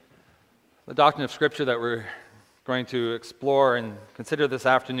The doctrine of Scripture that we're going to explore and consider this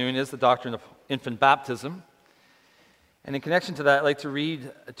afternoon is the doctrine of infant baptism. And in connection to that, I'd like to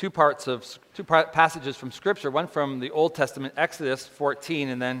read two passages from Scripture, one from the Old Testament, Exodus 14,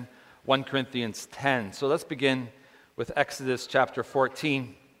 and then 1 Corinthians 10. So let's begin with Exodus chapter 14.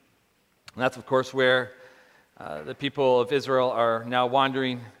 And that's, of course, where the people of Israel are now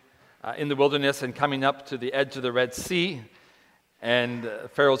wandering in the wilderness and coming up to the edge of the Red Sea. And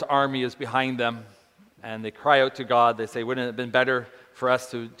Pharaoh's army is behind them, and they cry out to God. They say, wouldn't it have been better for us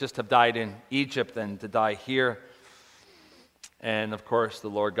to just have died in Egypt than to die here? And of course,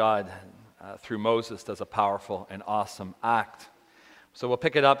 the Lord God, through Moses, does a powerful and awesome act. So we'll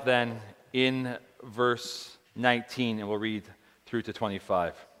pick it up then in verse 19, and we'll read through to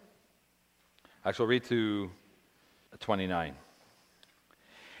 25. Actually, we'll read to 29.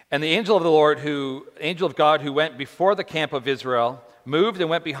 And the angel of God who went before the camp of Israel moved and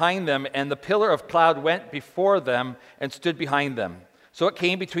went behind them, and the pillar of cloud went before them and stood behind them. So it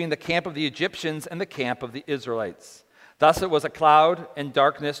came between the camp of the Egyptians and the camp of the Israelites. Thus it was a cloud and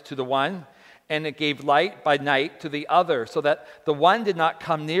darkness to the one, and it gave light by night to the other, so that the one did not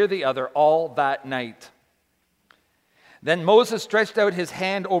come near the other all that night. Then Moses stretched out his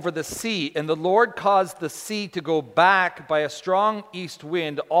hand over the sea, and the Lord caused the sea to go back by a strong east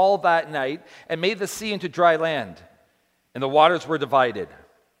wind all that night, and made the sea into dry land, and the waters were divided.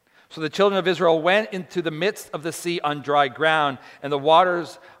 So the children of Israel went into the midst of the sea on dry ground, and the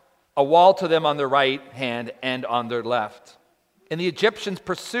waters a wall to them on their right hand and on their left. And the Egyptians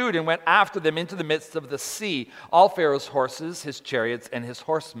pursued and went after them into the midst of the sea, all Pharaoh's horses, his chariots, and his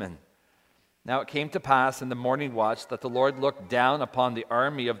horsemen. Now it came to pass in the morning watch that the Lord looked down upon the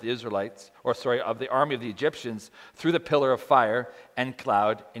army of the army of the Egyptians through the pillar of fire and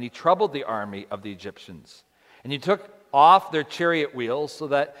cloud, and he troubled the army of the Egyptians. And he took off their chariot wheels so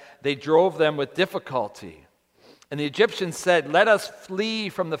that they drove them with difficulty. And the Egyptians said, "Let us flee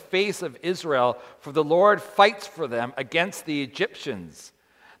from the face of Israel, for the Lord fights for them against the Egyptians."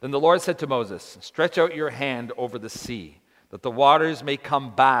 Then the Lord said to Moses, "Stretch out your hand over the sea, that the waters may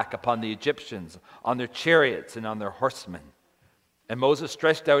come back upon the Egyptians, on their chariots and on their horsemen." And Moses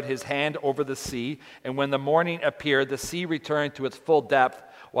stretched out his hand over the sea, and when the morning appeared, the sea returned to its full depth,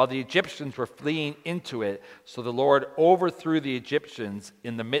 while the Egyptians were fleeing into it. So the Lord overthrew the Egyptians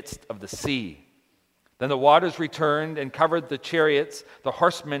in the midst of the sea. Then the waters returned and covered the chariots, the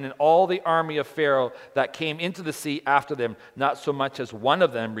horsemen, and all the army of Pharaoh that came into the sea after them. Not so much as one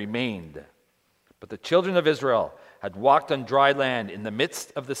of them remained. But the children of Israel had walked on dry land in the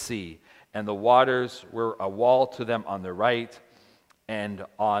midst of the sea, and the waters were a wall to them on their right and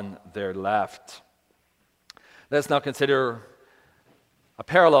on their left. Let's now consider a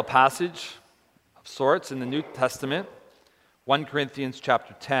parallel passage of sorts in the New Testament, 1 Corinthians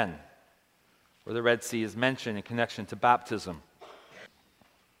chapter 10, where the Red Sea is mentioned in connection to baptism.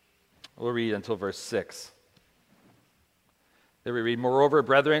 We'll read until verse 6. There we read, "Moreover,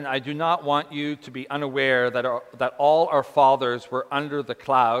 brethren, I do not want you to be unaware that all our fathers were under the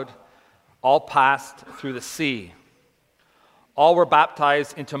cloud, all passed through the sea. All were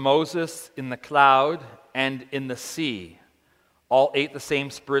baptized into Moses in the cloud and in the sea. All ate the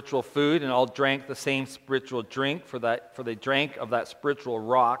same spiritual food, and all drank the same spiritual drink, for they drank of that spiritual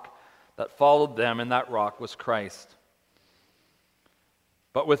rock that followed them, and that rock was Christ.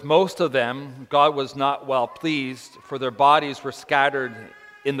 But with most of them, God was not well pleased, for their bodies were scattered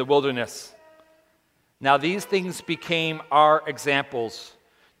in the wilderness. Now these things became our examples,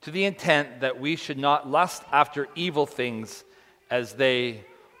 to the intent that we should not lust after evil things, as they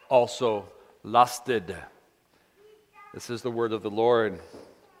also lusted." This is the word of the Lord.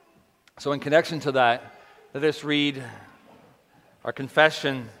 So in connection to that, let us read our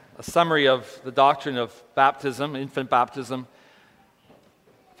confession, a summary of the doctrine of baptism, infant baptism,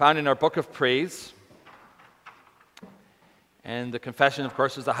 found in our book of praise. And the confession, of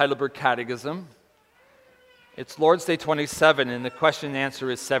course, is the Heidelberg Catechism. It's Lord's Day 27, and the question and answer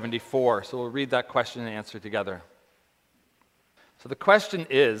is 74. So we'll read that question and answer together. So the question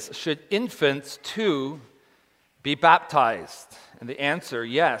is, should infants too be baptized? And the answer,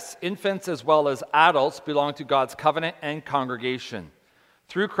 yes. Infants as well as adults belong to God's covenant and congregation.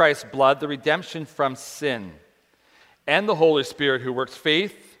 Through Christ's blood, the redemption from sin and the Holy Spirit who works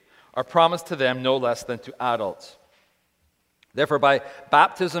faith are promised to them no less than to adults. Therefore, by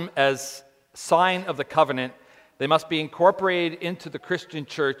baptism as sign of the covenant, they must be incorporated into the Christian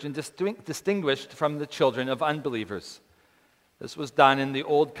church and distinguished from the children of unbelievers. This was done in the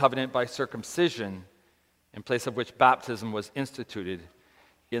Old Covenant by circumcision, in place of which baptism was instituted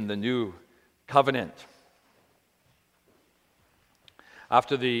in the New Covenant.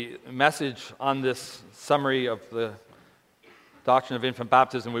 After the message on this summary of the doctrine of infant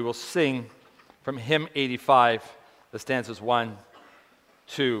baptism, we will sing from hymn 85, the stanzas 1,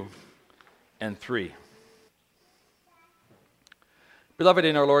 2, and 3. Beloved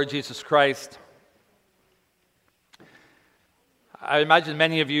in our Lord Jesus Christ, I imagine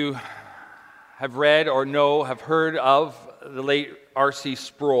many of you have read or have heard of the late R.C.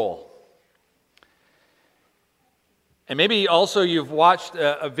 Sproul. And maybe also you've watched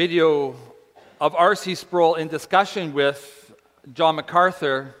a video of R.C. Sproul in discussion with John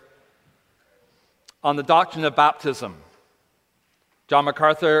MacArthur on the doctrine of baptism. John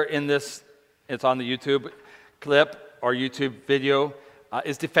MacArthur it's on the YouTube clip or YouTube video,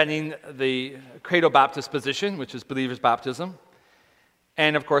 is defending the credo Baptist position, which is believer's baptism.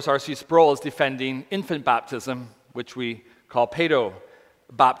 And of course, R.C. Sproul is defending infant baptism, which we call pedo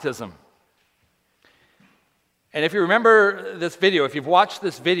baptism. And if you remember this video, if you've watched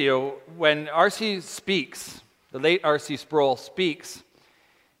this video, when R.C. speaks, the late R.C. Sproul speaks,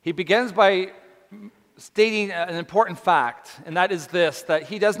 he begins by stating an important fact, and that is this, that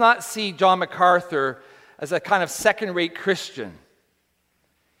he does not see John MacArthur as a kind of second-rate Christian.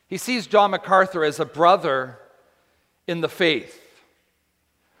 He sees John MacArthur as a brother in the faith.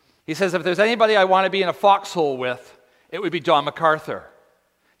 He says, if there's anybody I want to be in a foxhole with, it would be John MacArthur,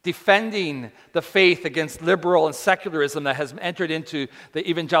 defending the faith against liberal and secularism that has entered into the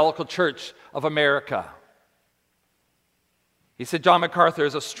evangelical church of America. He said John MacArthur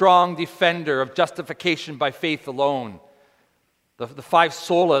is a strong defender of justification by faith alone, the five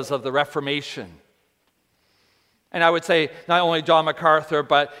solas of the Reformation. And I would say not only John MacArthur,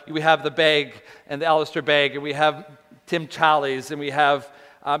 but we have the Begg and the Alistair Begg, and we have Tim Challies, and we have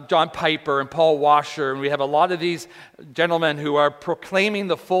John Piper and Paul Washer, and we have a lot of these gentlemen who are proclaiming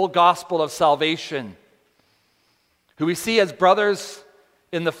the full gospel of salvation, who we see as brothers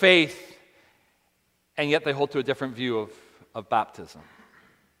in the faith, and yet they hold to a different view of baptism.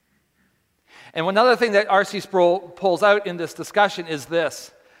 And another thing that R.C. Sproul pulls out in this discussion is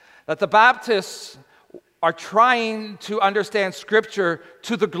this, that the Baptists are trying to understand Scripture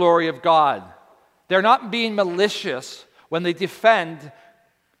to the glory of God. They're not being malicious when they defend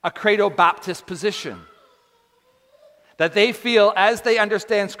a credo Baptist position. That they feel, as they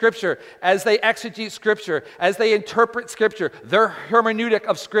understand Scripture, as they exegete Scripture, as they interpret Scripture, their hermeneutic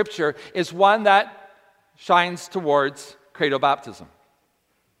of Scripture is one that shines towards credo baptism.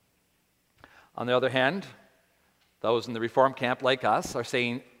 On the other hand, those in the Reformed camp like us are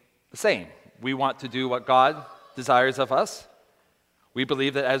saying the same. We want to do what God desires of us. We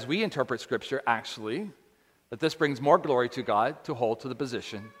believe that as we interpret Scripture, actually, that this brings more glory to God to hold to the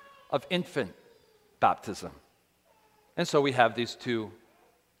position of infant baptism. And so we have these two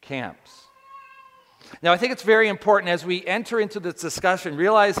camps. Now, I think it's very important as we enter into this discussion,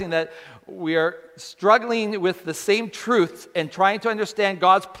 realizing that we are struggling with the same truths and trying to understand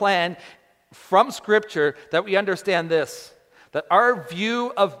God's plan from Scripture, that we understand this, that our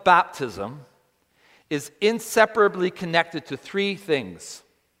view of baptism is inseparably connected to three things.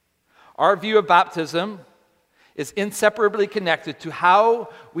 Our view of baptism is inseparably connected to how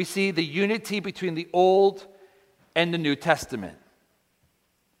we see the unity between the Old and the New Testament.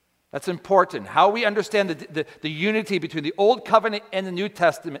 That's important. How we understand the unity between the Old Covenant and the New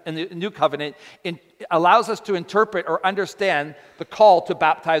Testament and the New Covenant allows us to interpret or understand the call to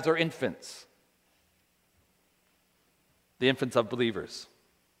baptize our infants, the infants of believers.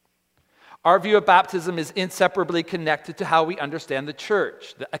 Our view of baptism is inseparably connected to how we understand the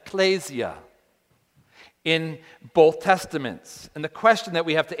church, the ecclesia, in both testaments. And the question that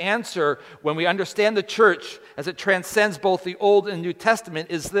we have to answer when we understand the church as it transcends both the Old and New Testament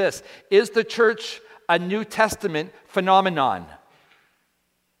is this: is the church a New Testament phenomenon?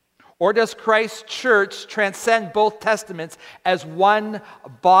 Or does Christ's church transcend both testaments as one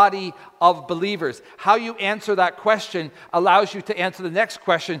body of believers? How you answer that question allows you to answer the next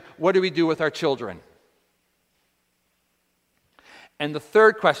question: what do we do with our children? And the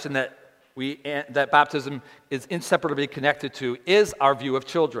third question that baptism is inseparably connected to is our view of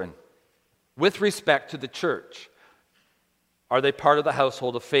children with respect to the church. Are they part of the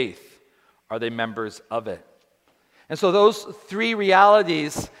household of faith? Are they members of it? And so those three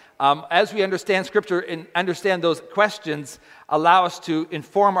realities, as we understand Scripture and understand those questions, allow us to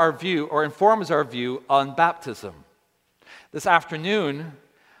informs our view on baptism. This afternoon,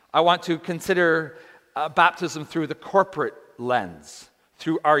 I want to consider baptism through the corporate lens,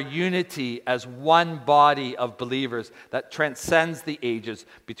 through our unity as one body of believers that transcends the ages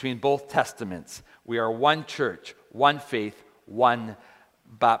between both testaments. We are one church, one faith, one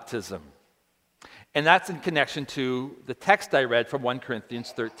baptism. And that's in connection to the text I read from 1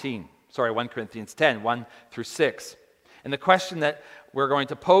 Corinthians 10, 1 through 6. And the question that we're going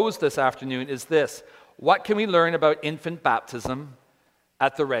to pose this afternoon is this: what can we learn about infant baptism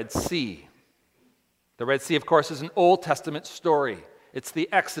at the Red Sea? The Red Sea, of course, is an Old Testament story. It's the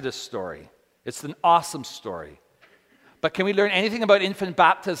Exodus story. It's an awesome story. But can we learn anything about infant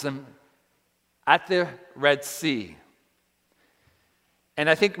baptism at the Red Sea? And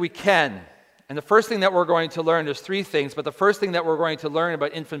I think we can. And the first thing that we're going to learn, there's three things, but the first thing that we're going to learn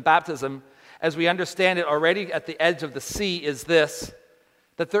about infant baptism, as we understand it already at the edge of the sea, is this: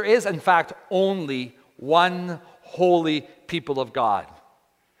 that there is, in fact, only one holy people of God.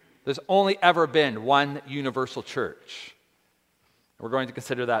 There's only ever been one universal church. We're going to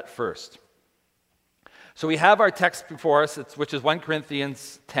consider that first. So we have our text before us, which is 1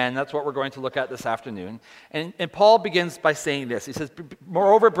 Corinthians 10. That's what we're going to look at this afternoon. And Paul begins by saying this. He says,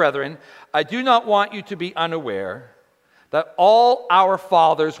 "Moreover, brethren, I do not want you to be unaware that all our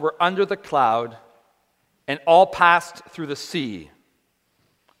fathers were under the cloud and all passed through the sea.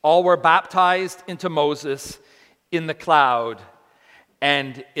 All were baptized into Moses in the cloud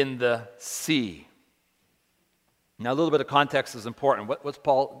and in the sea." Now, a little bit of context is important. What's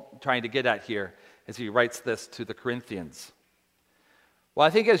Paul trying to get at here as he writes this to the Corinthians? Well, I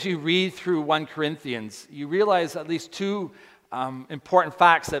think as you read through 1 Corinthians, you realize at least two important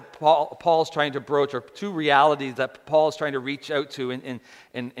facts that Paul's trying to broach, or two realities that Paul's trying to reach out to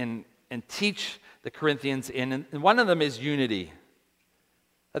and teach the Corinthians in. And one of them is unity.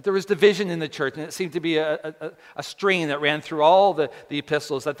 That there was division in the church, and it seemed to be a strain that ran through all the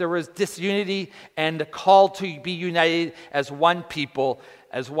epistles, that there was disunity, and the call to be united as one people,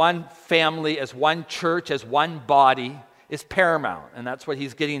 as one family, as one church, as one body is paramount. And that's what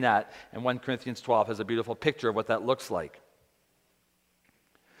he's getting at. And 1 Corinthians 12 has a beautiful picture of what that looks like.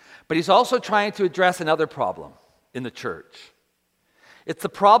 But he's also trying to address another problem in the church. It's the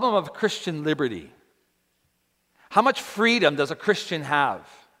problem of Christian liberty. How much freedom does a Christian have?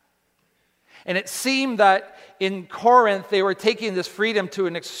 And it seemed that in Corinth, they were taking this freedom to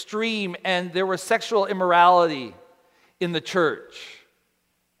an extreme, and there was sexual immorality in the church,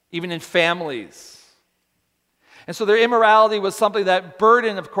 even in families. And so their immorality was something that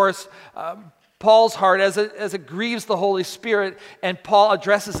burdened, of course, Paul's heart as it grieves the Holy Spirit, and Paul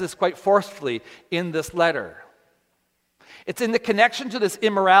addresses this quite forcefully in this letter. It's in the connection to this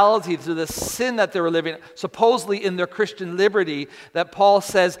immorality, to this sin that they were living, supposedly in their Christian liberty, that Paul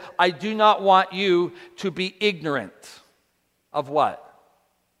says, I do not want you to be ignorant of what?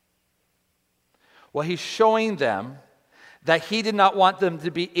 Well, he's showing them that he did not want them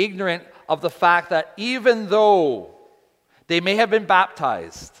to be ignorant of the fact that even though they may have been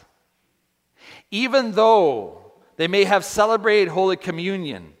baptized, even though they may have celebrated Holy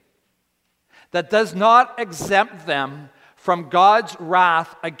Communion, that does not exempt them from God's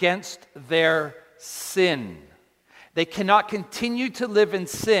wrath against their sin. They cannot continue to live in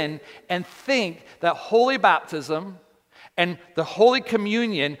sin and think that holy baptism and the Holy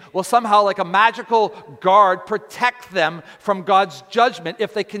Communion will somehow, like a magical guard, protect them from God's judgment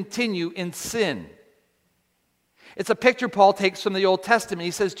if they continue in sin. It's a picture Paul takes from the Old Testament.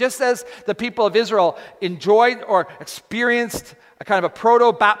 He says, just as the people of Israel enjoyed or experienced a kind of a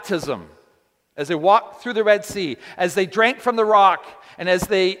proto-baptism, as they walked through the Red Sea, as they drank from the rock, and as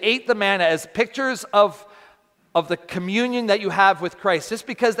they ate the manna, as pictures of the communion that you have with Christ, just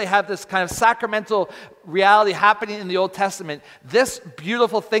because they have this kind of sacramental reality happening in the Old Testament, this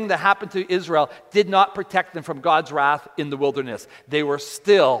beautiful thing that happened to Israel did not protect them from God's wrath in the wilderness. They were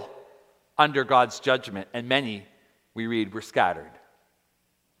still under God's judgment, and many, we read, were scattered.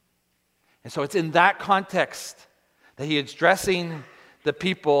 And so it's in that context that he is addressing the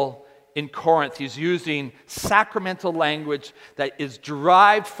people in Corinth. He's using sacramental language that is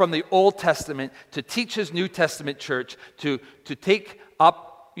derived from the Old Testament to teach his New Testament church to take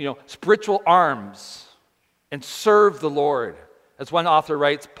up, spiritual arms and serve the Lord. As one author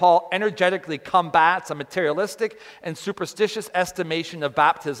writes, Paul energetically combats a materialistic and superstitious estimation of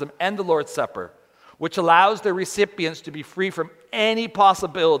baptism and the Lord's Supper, which allows their recipients to be free from any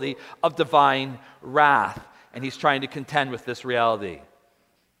possibility of divine wrath. And he's trying to contend with this reality.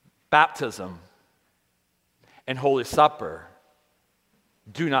 Baptism and Holy Supper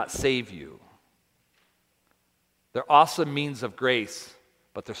do not save you. They're awesome means of grace,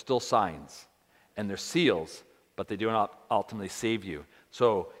 but they're still signs. And they're seals, but they do not ultimately save you.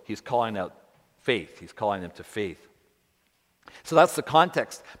 So he's calling out faith. He's calling them to faith. So that's the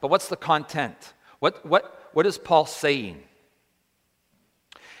context. But what's the content? What is Paul saying?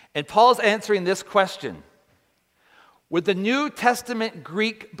 And Paul's answering this question. Would the New Testament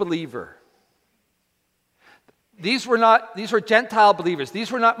Greek believer, These were Gentile believers.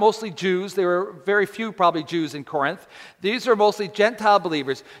 These were not mostly Jews. There were very few probably Jews in Corinth. These are mostly Gentile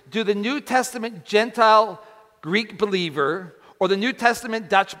believers. Do the New Testament Gentile Greek believer, or the New Testament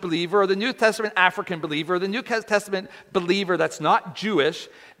Dutch believer, or the New Testament African believer, or the New Testament believer that's not Jewish,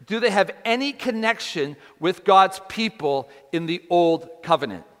 do they have any connection with God's people in the Old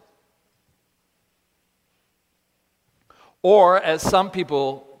Covenant? Or, as some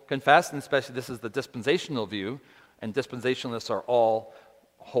people confess, and especially this is the dispensational view, and dispensationalists are all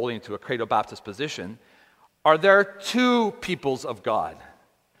holding to a Credo Baptist position, are there two peoples of God?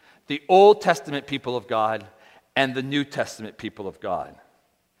 The Old Testament people of God and the New Testament people of God.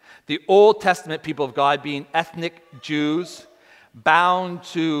 The Old Testament people of God being ethnic Jews, bound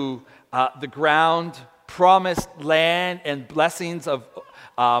to the ground, promised land, and blessings of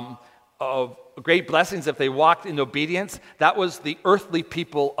great blessings if they walked in obedience. That was the earthly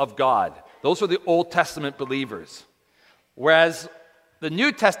people of God. Those were the Old Testament believers. Whereas the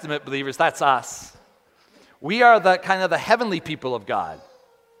New Testament believers, that's us. We are the kind of the heavenly people of God.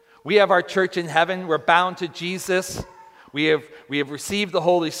 We have our church in heaven. We're bound to Jesus. We have received the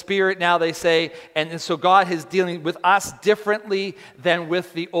Holy Spirit now, they say, and so God is dealing with us differently than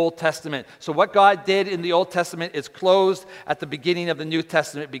with the Old Testament. So what God did in the Old Testament is closed at the beginning of the New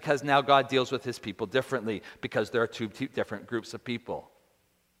Testament, because now God deals with his people differently, because there are two different groups of people.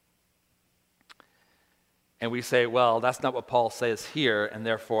 And we say, well, that's not what Paul says here, and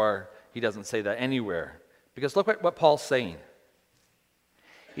therefore he doesn't say that anywhere. Because look at what Paul's saying.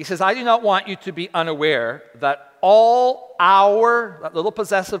 He says, I do not want you to be unaware that all our, that little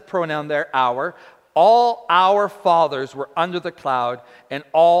possessive pronoun there, all our fathers were under the cloud and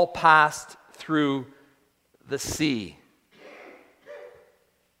all passed through the sea.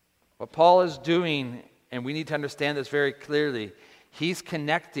 What Paul is doing, and we need to understand this very clearly, he's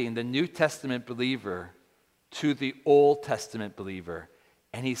connecting the New Testament believer to the Old Testament believer.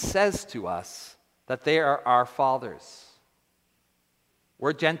 And he says to us that they are our fathers.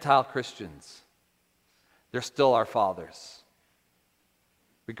 We're Gentile Christians. They're still our fathers.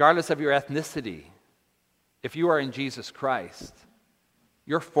 Regardless of your ethnicity, if you are in Jesus Christ,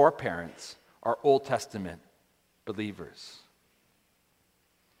 your foreparents are Old Testament believers.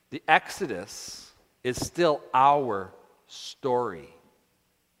 The Exodus is still our story.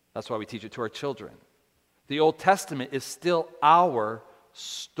 That's why we teach it to our children. The Old Testament is still our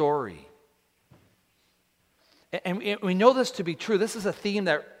story. And we know this to be true. This is a theme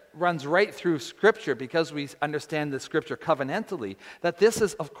that runs right through Scripture, because we understand the Scripture covenantally, that this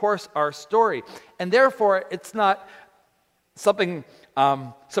is, of course, our story. And therefore, it's not something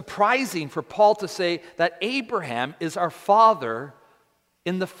surprising for Paul to say that Abraham is our father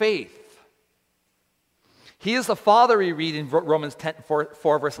in the faith. He is the father, we read in Romans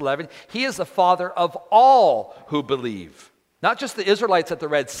 4 verse 11. He is the father of all who believe. Not just the Israelites at the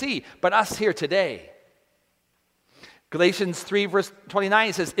Red Sea, but us here today. Galatians 3 verse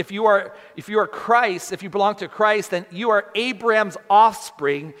 29 says, if you are Christ, if you belong to Christ, then you are Abraham's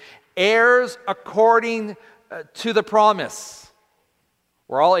offspring, heirs according to the promise.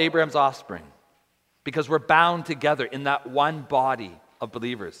 We're all Abraham's offspring because we're bound together in that one body of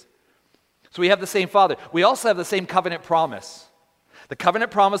believers. So we have the same Father. We also have the same covenant promise. The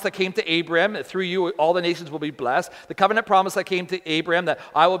covenant promise that came to Abraham, that through you all the nations will be blessed. The covenant promise that came to Abraham, that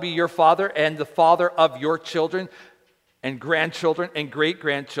I will be your father and the father of your children and grandchildren and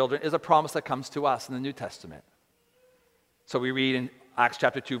great-grandchildren, is a promise that comes to us in the New Testament. So we read in Acts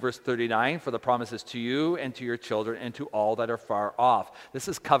chapter 2, verse 39, for the promise is to you and to your children and to all that are far off. This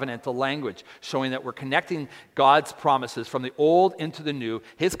is covenantal language, showing that we're connecting God's promises from the old into the new.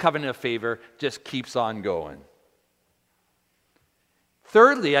 His covenant of favor just keeps on going.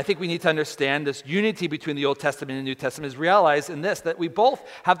 Thirdly, I think we need to understand this unity between the Old Testament and the New Testament is realized in this, that we both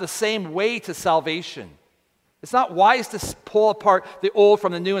have the same way to salvation. It's not wise to pull apart the old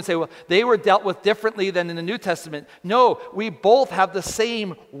from the new and say, well, they were dealt with differently than in the New Testament. No, we both have the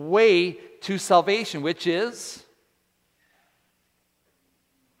same way to salvation, which is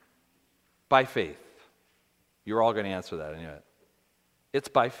by faith. You're all going to answer that anyway. It's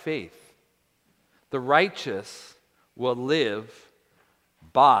by faith. The righteous will live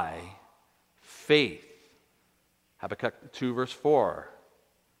by faith. Habakkuk 2 verse 4.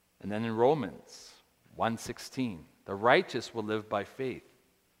 And then in Romans 1:16, the righteous will live by faith.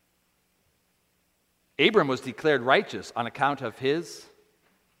 Abram was declared righteous on account of his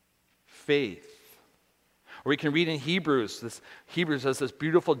faith. Or we can read in Hebrews, Hebrews does this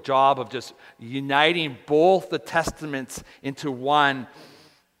beautiful job of just uniting both the testaments into one.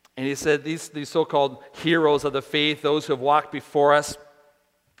 And he said these so-called heroes of the faith, those who have walked before us,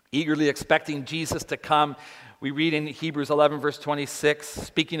 eagerly expecting Jesus to come, We read in Hebrews 11, verse 26,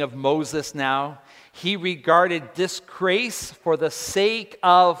 speaking of Moses now, he regarded disgrace for the sake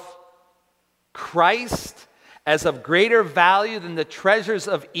of Christ as of greater value than the treasures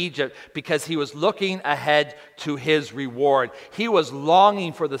of Egypt, because he was looking ahead to his reward. He was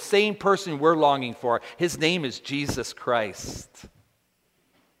longing for the same person we're longing for. His name is Jesus Christ.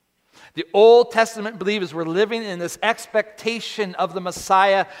 The Old Testament believers were living in this expectation of the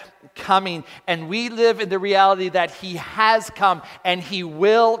Messiah coming, and we live in the reality that he has come and he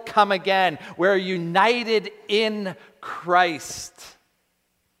will come again. We're united in Christ.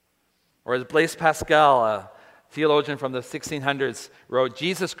 Or as Blaise Pascal, a theologian from the 1600s, wrote,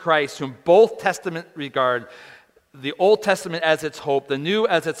 Jesus Christ, whom both Testaments regard, the Old Testament as its hope, the New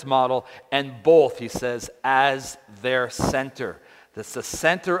as its model, and both, he says, as their center. That's the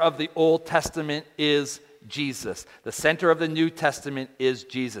center of the Old Testament is Jesus. The center of the New Testament is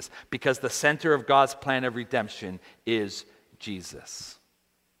Jesus, because the center of God's plan of redemption is Jesus.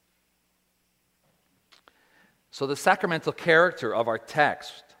 So the sacramental character of our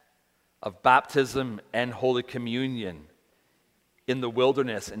text of baptism and Holy Communion in the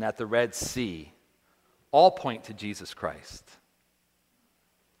wilderness and at the Red Sea all point to Jesus Christ.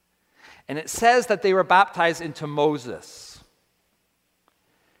 And it says that they were baptized into Moses.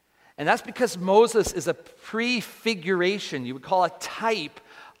 And that's because Moses is a prefiguration, you would call a type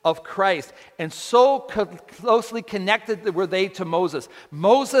of Christ. And so closely connected were they to Moses.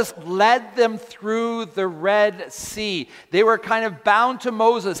 Moses led them through the Red Sea. They were kind of bound to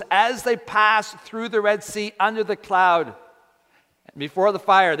Moses as they passed through the Red Sea under the cloud. Before the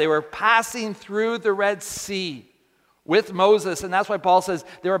fire, they were passing through the Red Sea with Moses. And that's why Paul says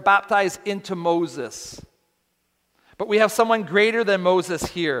they were baptized into Moses. But we have someone greater than Moses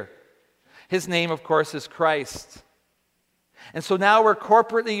here. His name, of course, is Christ. And so now we're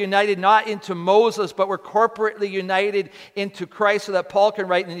corporately united, not into Moses, but we're corporately united into Christ, so that Paul can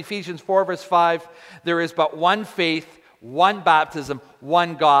write in Ephesians 4, verse 5, there is but one faith, one baptism,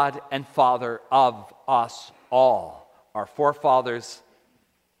 one God and Father of us all, our forefathers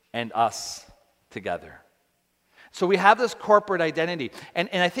and us together. So we have this corporate identity. And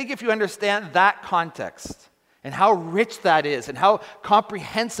I think if you understand that context, and how rich that is, and how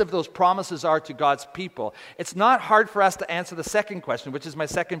comprehensive those promises are to God's people, it's not hard for us to answer the second question, which is my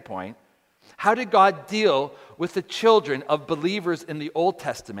second point. How did God deal with the children of believers in the Old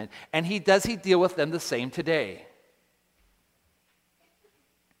Testament? And does he deal with them the same today?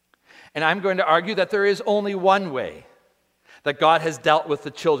 And I'm going to argue that there is only one way that God has dealt with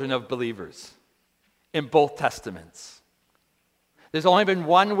the children of believers in both Testaments. There's only been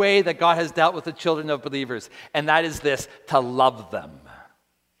one way that God has dealt with the children of believers, and that is this: to love them.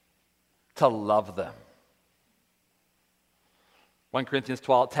 To love them. 1 Corinthians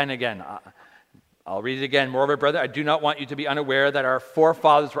 12:10 again. I'll read it again. Moreover, brother, I do not want you to be unaware that our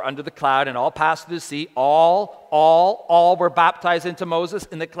forefathers were under the cloud and all passed through the sea. All were baptized into Moses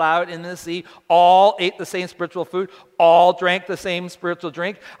in the cloud and in the sea. All ate the same spiritual food. All drank the same spiritual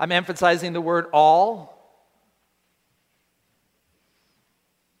drink. I'm emphasizing the word all,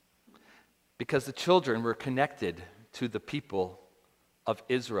 because the children were connected to the people of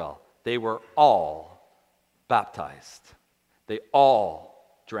Israel. They were all baptized. They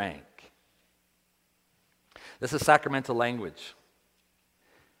all drank. This is sacramental language.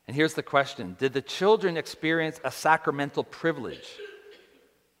 And here's the question: did the children experience a sacramental privilege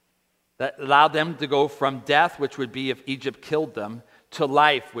that allowed them to go from death, which would be if Egypt killed them, to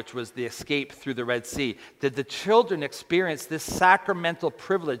life, which was the escape through the Red Sea? Did the children experience this sacramental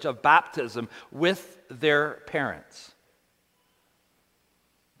privilege of baptism with their parents?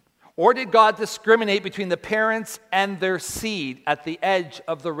 Or did God discriminate between the parents and their seed at the edge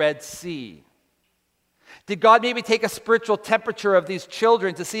of the Red Sea? Did God maybe take a spiritual temperature of these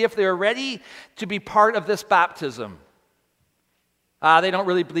children to see if they were ready to be part of this baptism? They don't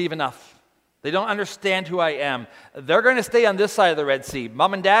really believe enough. They don't understand who I am. They're going to stay on this side of the Red Sea.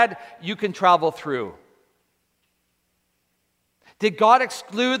 Mom and Dad, you can travel through. Did God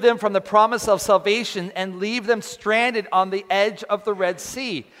exclude them from the promise of salvation and leave them stranded on the edge of the Red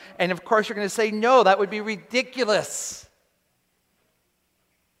Sea? And of course you're going to say, no, that would be ridiculous.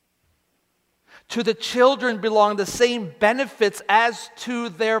 To the children belong the same benefits as to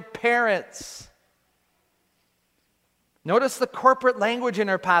their parents. Notice the corporate language in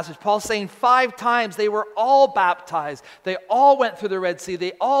our passage. Paul's saying 5 times they were all baptized. They all went through the Red Sea.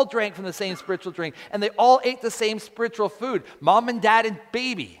 They all drank from the same spiritual drink. And they all ate the same spiritual food. Mom and dad and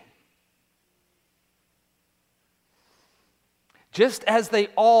baby. Just as they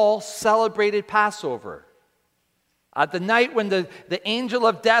all celebrated Passover. The night when the angel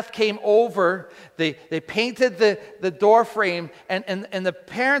of death came over, they painted the door frame, and the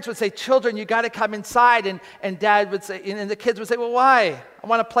parents would say, children, you got to come inside. And dad would say, and the kids would say, well, why? I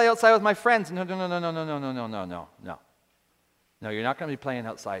want to play outside with my friends. No. No, you're not going to be playing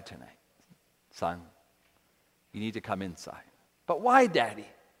outside tonight, son. You need to come inside. But why, Daddy?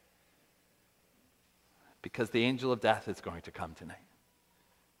 Because the angel of death is going to come tonight.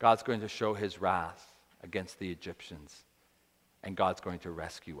 God's going to show his wrath against the Egyptians, and God's going to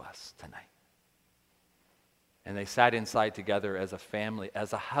rescue us tonight. And they sat inside together as a family,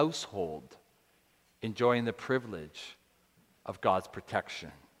 as a household, enjoying the privilege of God's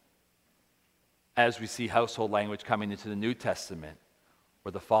protection. As we see household language coming into the New Testament,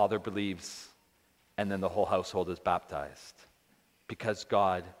 where the father believes and then the whole household is baptized, because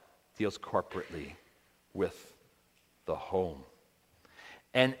God deals corporately with the home.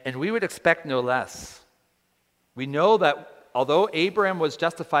 And we would expect no less. We know that although Abraham was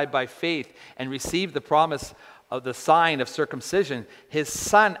justified by faith and received the promise of the sign of circumcision, his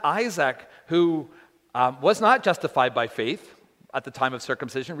son Isaac, who was not justified by faith at the time of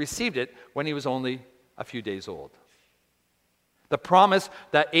circumcision, received it when he was only a few days old. The promise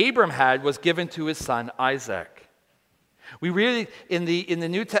that Abram had was given to his son Isaac. We really, in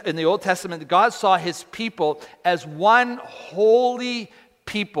the Old Testament, God saw his people as one holy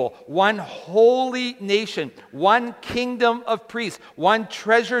people, one holy nation, one kingdom of priests, one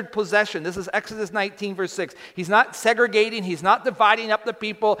treasured possession. This is Exodus 19, verse 6. He's not segregating, he's not dividing up the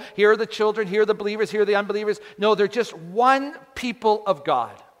people. Here are the children, here are the believers, here are the unbelievers. No, they're just one people of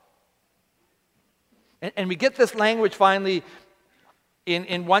God. And we get this language finally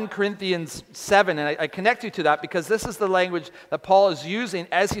in 1 Corinthians 7, and I connect you to that because this is the language that Paul is using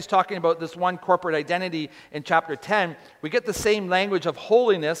as he's talking about this one corporate identity in chapter 10. We get the same language of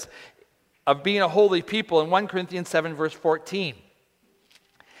holiness, of being a holy people in 1 Corinthians 7, verse 14.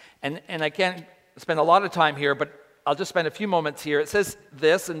 And I can't spend a lot of time here, but I'll just spend a few moments here. It says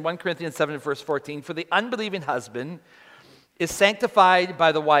this in 1 Corinthians 7, verse 14, "For the unbelieving husband is sanctified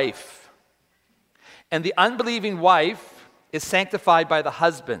by the wife, and the unbelieving wife is sanctified by the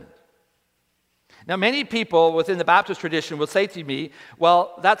husband." Now, many people within the Baptist tradition will say to me,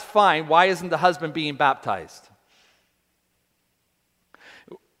 well, that's fine. Why isn't the husband being baptized?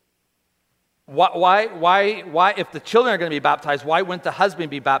 Why, if the children are going to be baptized, why wouldn't the husband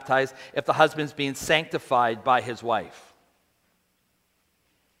be baptized if the husband's being sanctified by his wife?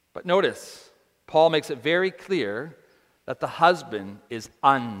 But notice, Paul makes it very clear that the husband is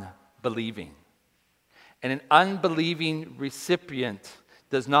unbelieving. And an unbelieving recipient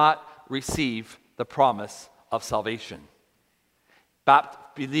does not receive the promise of salvation.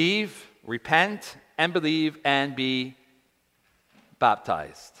 Believe, repent, and believe, and be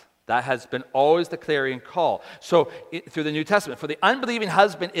baptized. That has been always the clarion call. So, through the New Testament, for the unbelieving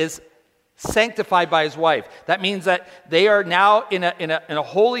husband is sanctified by his wife. That means that they are now in a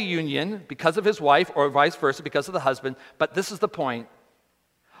holy union because of his wife, or vice versa, because of the husband. But this is the point.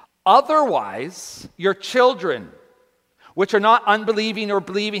 Otherwise, your children, which are not unbelieving or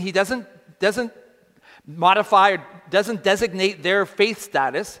believing, he doesn't modify or doesn't designate their faith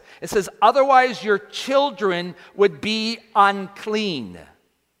status. It says, otherwise your children would be unclean.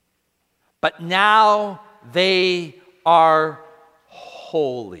 But now they are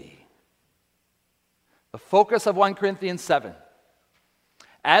holy. The focus of 1 Corinthians 7,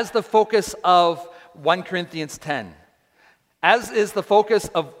 as the focus of 1 Corinthians 10, as is the focus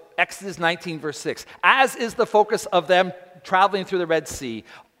of Exodus 19, verse 6, as is the focus of them traveling through the Red Sea,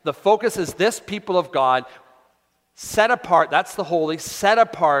 the focus is this people of God set apart, that's the holy, set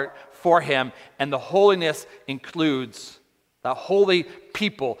apart for him, and the holiness includes, the holy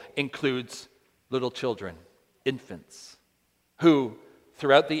people includes little children, infants, who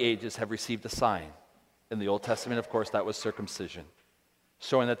throughout the ages have received a sign. In the Old Testament, of course, that was circumcision,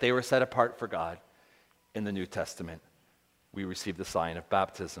 showing that they were set apart for God. In the New Testament, we receive the sign of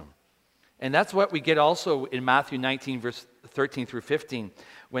baptism. And that's what we get also in Matthew 19, verse 13 through 15,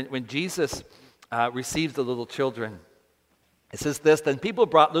 when Jesus receives the little children. It says this, then people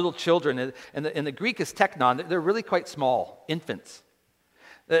brought little children, and the Greek is teknon, they're really quite small, infants.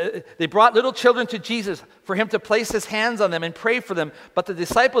 They brought little children to Jesus for him to place his hands on them and pray for them, but the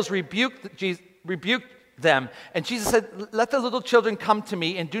disciples rebuked them. And Jesus said, let the little children come to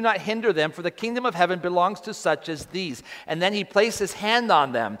me and do not hinder them, for the kingdom of heaven belongs to such as these. And then he placed his hand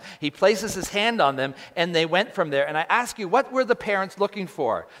on them. He places his hand on them, and they went from there. And I ask you, what were the parents looking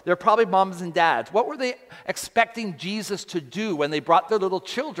for? They're probably moms and dads. What were they expecting Jesus to do when they brought their little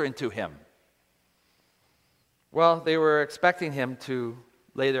children to him? Well, they were expecting him to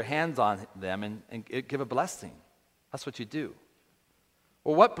lay their hands on them and give a blessing. That's what you do.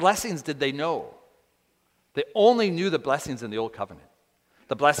 Well, what blessings did they know? They only knew the blessings in the Old Covenant.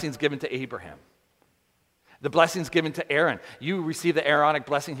 The blessings given to Abraham. The blessings given to Aaron. You receive the Aaronic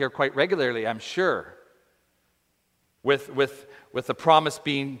blessing here quite regularly, I'm sure. With the promise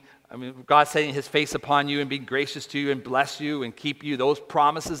being, God setting his face upon you and being gracious to you and bless you and keep you. Those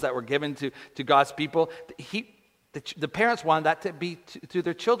promises that were given to God's people. The parents wanted that to be to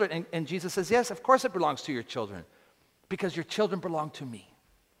their children. And Jesus says, yes, of course it belongs to your children. Because your children belong to me.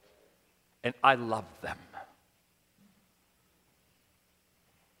 And I love them.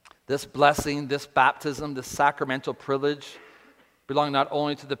 This blessing, this baptism, this sacramental privilege belong not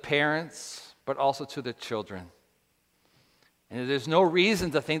only to the parents, but also to the children. And there's no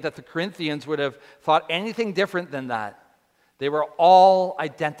reason to think that the Corinthians would have thought anything different than that. They were all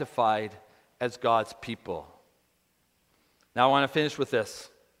identified as God's people. Now I want to finish with this.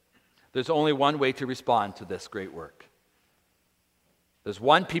 There's only one way to respond to this great work. There's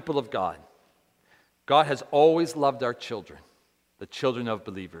one people of God. God has always loved our children, the children of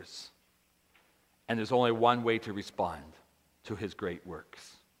believers. And there's only one way to respond to his great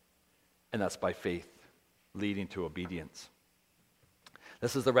works. And that's by faith, leading to obedience.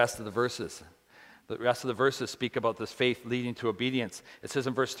 This is the rest of the verses. The rest of the verses speak about this faith leading to obedience. It says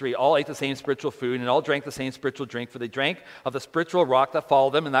in verse 3, all ate the same spiritual food and all drank the same spiritual drink, for they drank of the spiritual rock that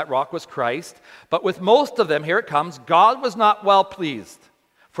followed them, and that rock was Christ. But with most of them, here it comes, God was not well pleased,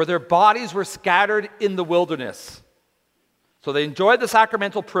 for their bodies were scattered in the wilderness. So they enjoyed the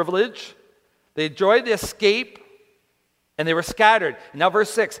sacramental privilege, they enjoyed the escape, and they were scattered. Now verse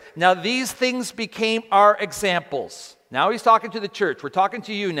 6, now these things became our examples. Now he's talking to the church. We're talking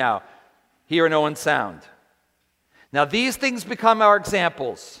to you now. Hear and Owen sound. Now these things become our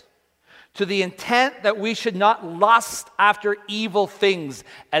examples, to the intent that we should not lust after evil things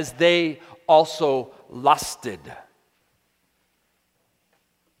as they also lusted.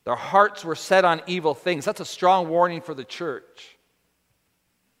 Their hearts were set on evil things. That's a strong warning for the church.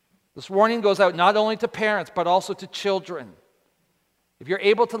 This warning goes out not only to parents, but also to children. If you're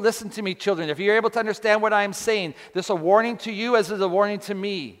able to listen to me, children, if you're able to understand what I'm saying, this is a warning to you as is a warning to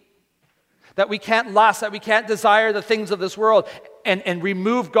me. That we can't lust, that we can't desire the things of this world and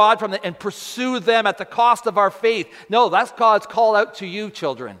remove God from them and pursue them at the cost of our faith. No, that's God's call out to you,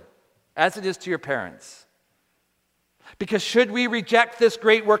 children, as it is to your parents. Because should we reject this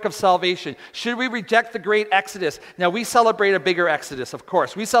great work of salvation? Should we reject the great Exodus? Now, we celebrate a bigger Exodus, of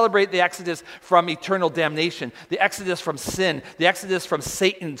course. We celebrate the Exodus from eternal damnation, the Exodus from sin, the Exodus from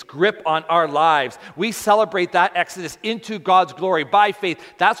Satan's grip on our lives. We celebrate that Exodus into God's glory by faith.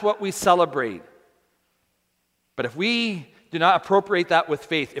 That's what we celebrate. But if we do not appropriate that with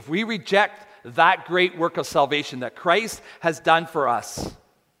faith, if we reject that great work of salvation that Christ has done for us,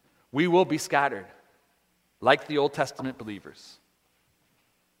 we will be scattered. Like the Old Testament believers.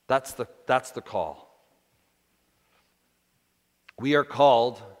 That's the call. We are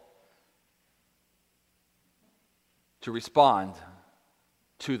called to respond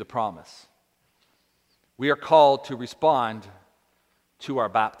to the promise. We are called to respond to our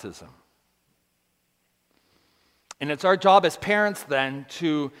baptism. And it's our job as parents then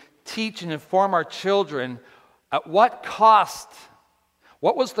to teach and inform our children at what cost.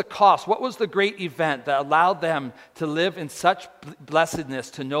 What was the cost? What was the great event that allowed them to live in such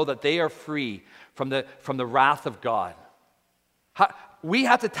blessedness to know that they are free from the wrath of God? We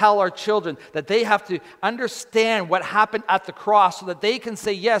have to tell our children that they have to understand what happened at the cross so that they can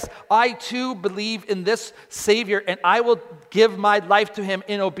say, yes, I too believe in this Savior and I will give my life to him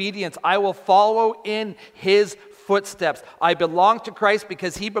in obedience. I will follow in his footsteps. I belong to Christ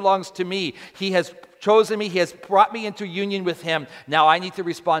because he belongs to me. He has chosen me. He has brought me into union with him. Now I need to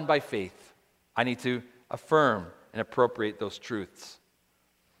respond by faith. I need to affirm and appropriate those truths.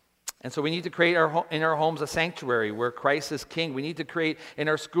 And so we need to create in our homes a sanctuary where Christ is king. We need to create in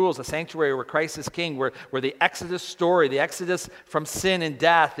our schools a sanctuary where Christ is king, where the Exodus story, the Exodus from sin and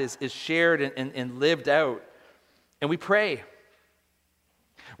death is shared and lived out. And we pray.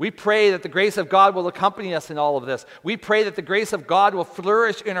 We pray that the grace of God will accompany us in all of this. We pray that the grace of God will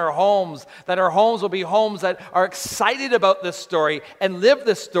flourish in our homes, that our homes will be homes that are excited about this story and live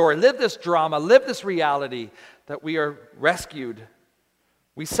this story, live this drama, live this reality, that we are rescued.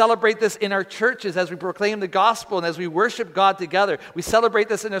 We celebrate this in our churches as we proclaim the gospel and as we worship God together. We celebrate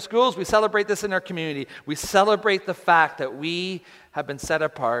this in our schools. We celebrate this in our community. We celebrate the fact that we have been set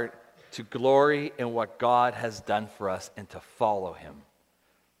apart to glory in what God has done for us and to follow him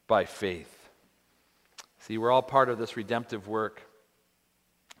by faith. See, we're all part of this redemptive work.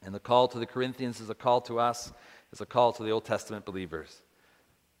 And the call to the Corinthians is a call to us, is a call to the Old Testament believers.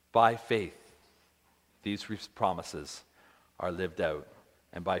 By faith, these promises are lived out,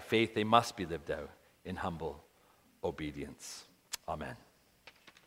 and by faith they must be lived out in humble obedience. Amen.